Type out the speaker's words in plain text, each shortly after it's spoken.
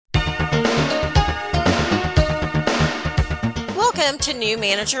Welcome to New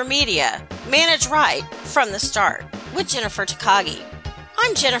Manager Media. Manage right from the start with Jennifer Takagi.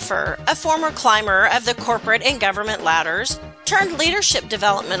 I'm Jennifer, a former climber of the corporate and government ladders turned leadership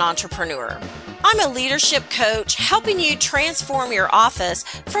development entrepreneur. I'm a leadership coach helping you transform your office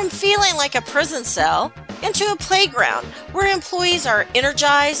from feeling like a prison cell into a playground where employees are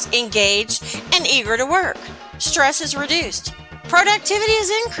energized, engaged, and eager to work. Stress is reduced. Productivity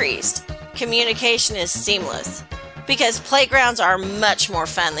is increased. Communication is seamless. Because playgrounds are much more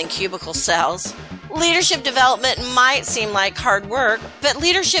fun than cubicle cells. Leadership development might seem like hard work, but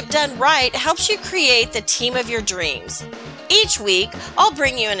leadership done right helps you create the team of your dreams. Each week, I'll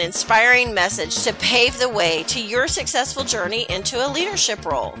bring you an inspiring message to pave the way to your successful journey into a leadership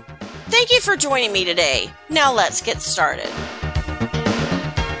role. Thank you for joining me today. Now let's get started.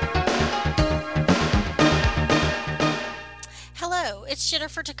 Hello, it's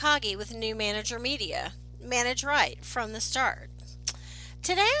Jennifer Takagi with New Manager Media. Manage right from the start.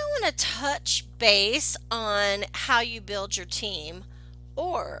 Today I want to touch base on how you build your team,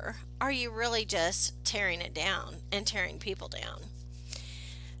 or are you really just tearing it down and tearing people down?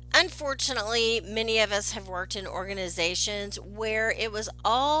 Unfortunately, many of us have worked in organizations where it was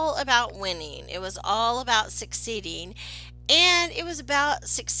all about winning. It was all about succeeding, and it was about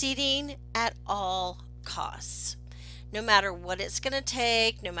succeeding at all costs. No matter what it's going to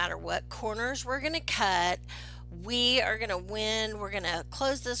take, no matter what corners we're going to cut, we are going to win. We're going to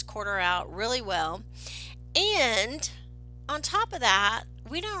close this quarter out really well. And on top of that,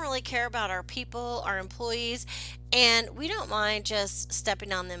 we don't really care about our people, our employees, and we don't mind just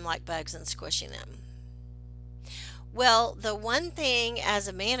stepping on them like bugs and squishing them. Well, the one thing as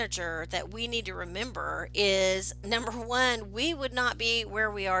a manager that we need to remember is, number one, we would not be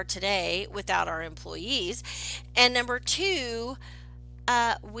where we are today without our employees. And number two,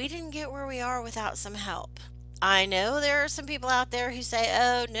 we didn't get where we are without some help. I know there are some people out there who say,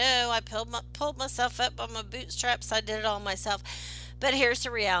 oh no, I pulled myself up on my bootstraps. I did it all myself. But here's the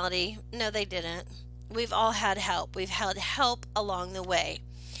reality. No, they didn't. We've all had help. We've had help along the way.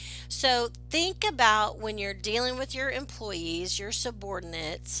 So think about when you're dealing with your employees, your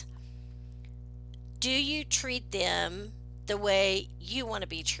subordinates, do you treat them the way you want to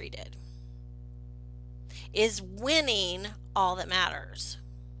be treated? Is winning all that matters?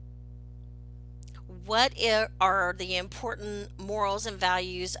 What are the important morals and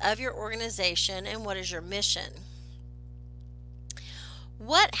values of your organization, and what is your mission?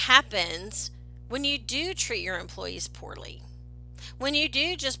 What happens when you do treat your employees poorly? When you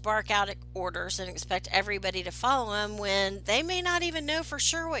do just bark out orders and expect everybody to follow them when they may not even know for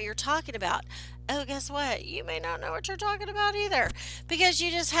sure what you're talking about. Oh, guess what? You may not know what you're talking about either, because you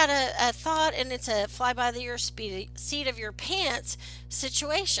just had a thought and it's a fly by the ear seat of your pants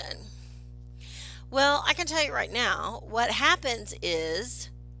situation. Well, I can tell you right now, what happens is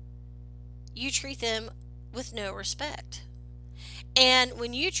you treat them with no respect. And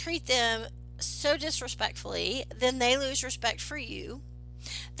when you treat them so disrespectfully, then they lose respect for you.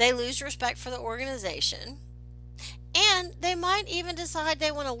 They lose respect for the organization. And they might even decide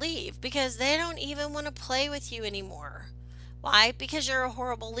they want to leave because they don't even want to play with you anymore. Why? Because you're a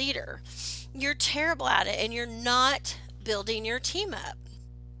horrible leader. You're terrible at it and you're not building your team up.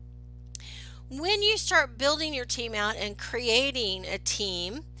 When you start building your team out and creating a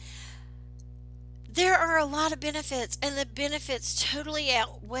team, there are a lot of benefits, and the benefits totally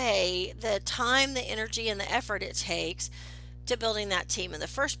outweigh the time, the energy, and the effort it takes to building that team in the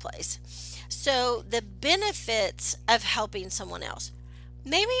first place. So the benefits of helping someone else.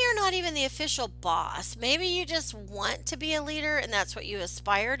 Maybe you're not even the official boss. Maybe you just want to be a leader and that's what you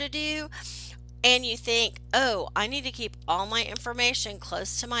aspire to do. And you think, oh, I need to keep all my information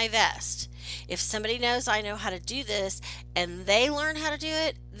close to my vest. If somebody knows I know how to do this and they learn how to do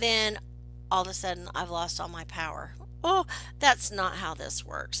it, then all of a sudden I've lost all my power. Oh, that's not how this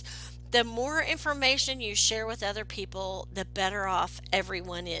works. The more information you share with other people, the better off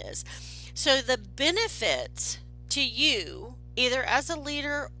everyone is. So the benefits to you, either as a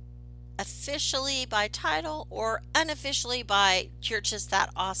leader, officially by title, or unofficially by you're just that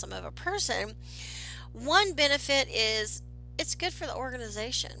awesome of a person, one benefit is it's good for the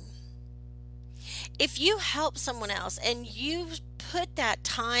organization. If you help someone else and you put that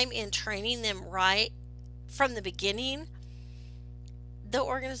time in training them right from the beginning, the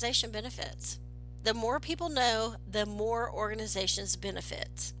organization benefits. The more people know, the more organizations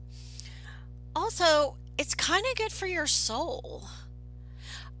benefit. Also, it's kind of good for your soul.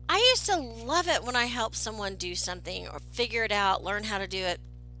 I used to love it when I helped someone do something or figure it out, learn how to do it.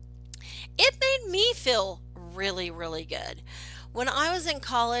 It made me feel really, really good. When I was in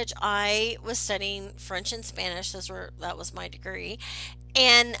college, I was studying French and Spanish. That was my degree.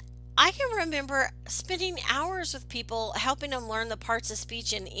 And I can remember spending hours with people helping them learn the parts of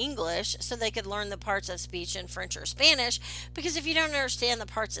speech in English so they could learn the parts of speech in French or Spanish. Because if you don't understand the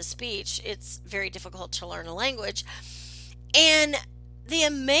parts of speech, it's very difficult to learn a language. And the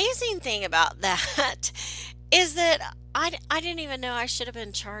amazing thing about that is that I didn't even know I should have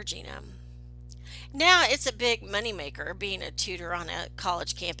been charging them. Now it's a big moneymaker being a tutor on a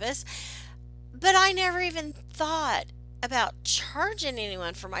college campus, but I never even thought about charging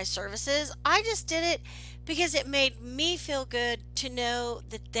anyone for my services. I just did it because it made me feel good to know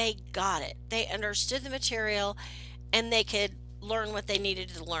that they got it. They understood the material and they could learn what they needed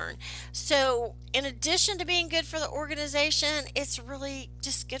to learn. So, in addition to being good for the organization, it's really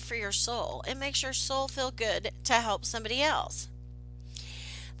just good for your soul. It makes your soul feel good to help somebody else.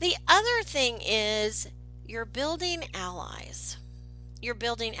 The other thing is you're building allies. You're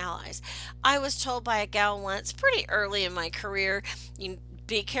building allies. I was told by a gal once, pretty early in my career, you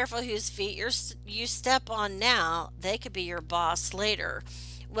be careful whose feet you step on now. They could be your boss later.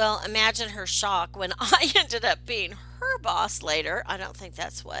 Well, imagine her shock when I ended up being her boss later. I don't think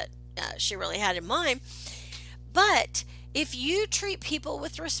that's what she really had in mind. But if you treat people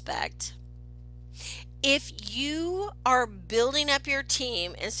with respect, if you are building up your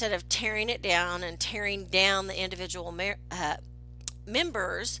team instead of tearing it down and tearing down the individual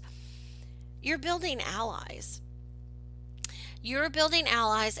members, you're building allies. You're building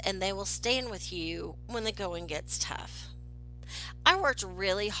allies and they will stand with you when the going gets tough. I worked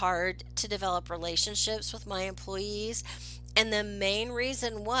really hard to develop relationships with my employees, and the main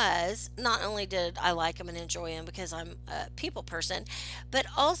reason was not only did I like them and enjoy them because I'm a people person, but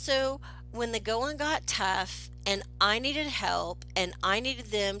also when the going got tough and I needed help and I needed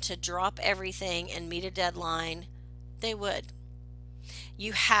them to drop everything and meet a deadline, they would.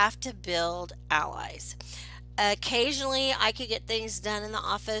 You have to build allies. Occasionally, I could get things done in the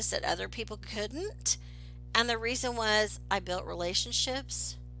office that other people couldn't. And the reason was I built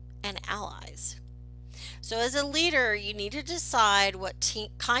relationships and allies. So as a leader, you need to decide what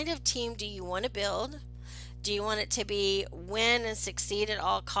kind of team do you want to build. Do you want it to be win and succeed at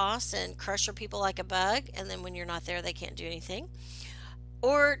all costs and crush your people like a bug, and then when you're not there, they can't do anything?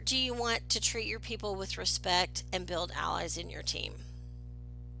 Or do you want to treat your people with respect and build allies in your team?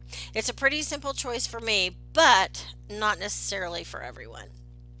 It's a pretty simple choice for me, but not necessarily for everyone.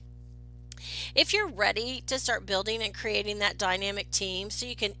 If you're ready to start building and creating that dynamic team so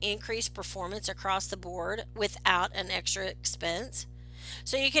you can increase performance across the board without an extra expense,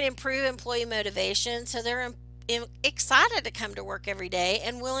 so you can improve employee motivation so they're excited to come to work every day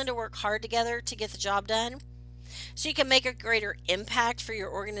and willing to work hard together to get the job done, so you can make a greater impact for your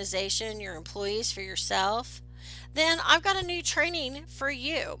organization, your employees, for yourself, then I've got a new training for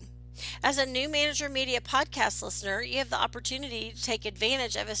you. As a New Manager Media podcast listener, you have the opportunity to take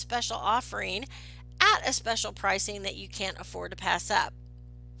advantage of a special offering at a special pricing that you can't afford to pass up.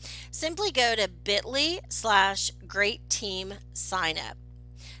 Simply go to bit.ly/great team sign up.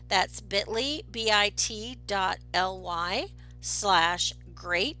 That's bit.ly,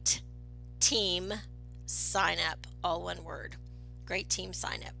 bit.ly/great team sign up, all one word, great team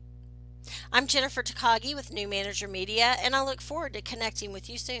sign up. I'm Jennifer Takagi with New Manager Media, and I look forward to connecting with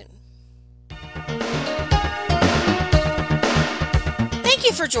you soon. Thank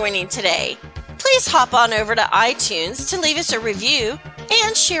you for joining today. Please hop on over to iTunes to leave us a review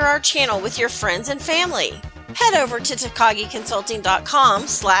and share our channel with your friends and family. Head over to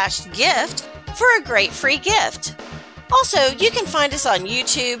takagiconsulting.com/gift for a great free gift. Also, you can find us on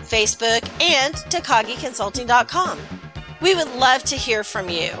YouTube, Facebook, and takagiconsulting.com. We would love to hear from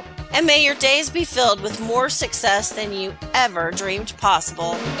you, and may your days be filled with more success than you ever dreamed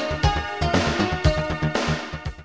possible.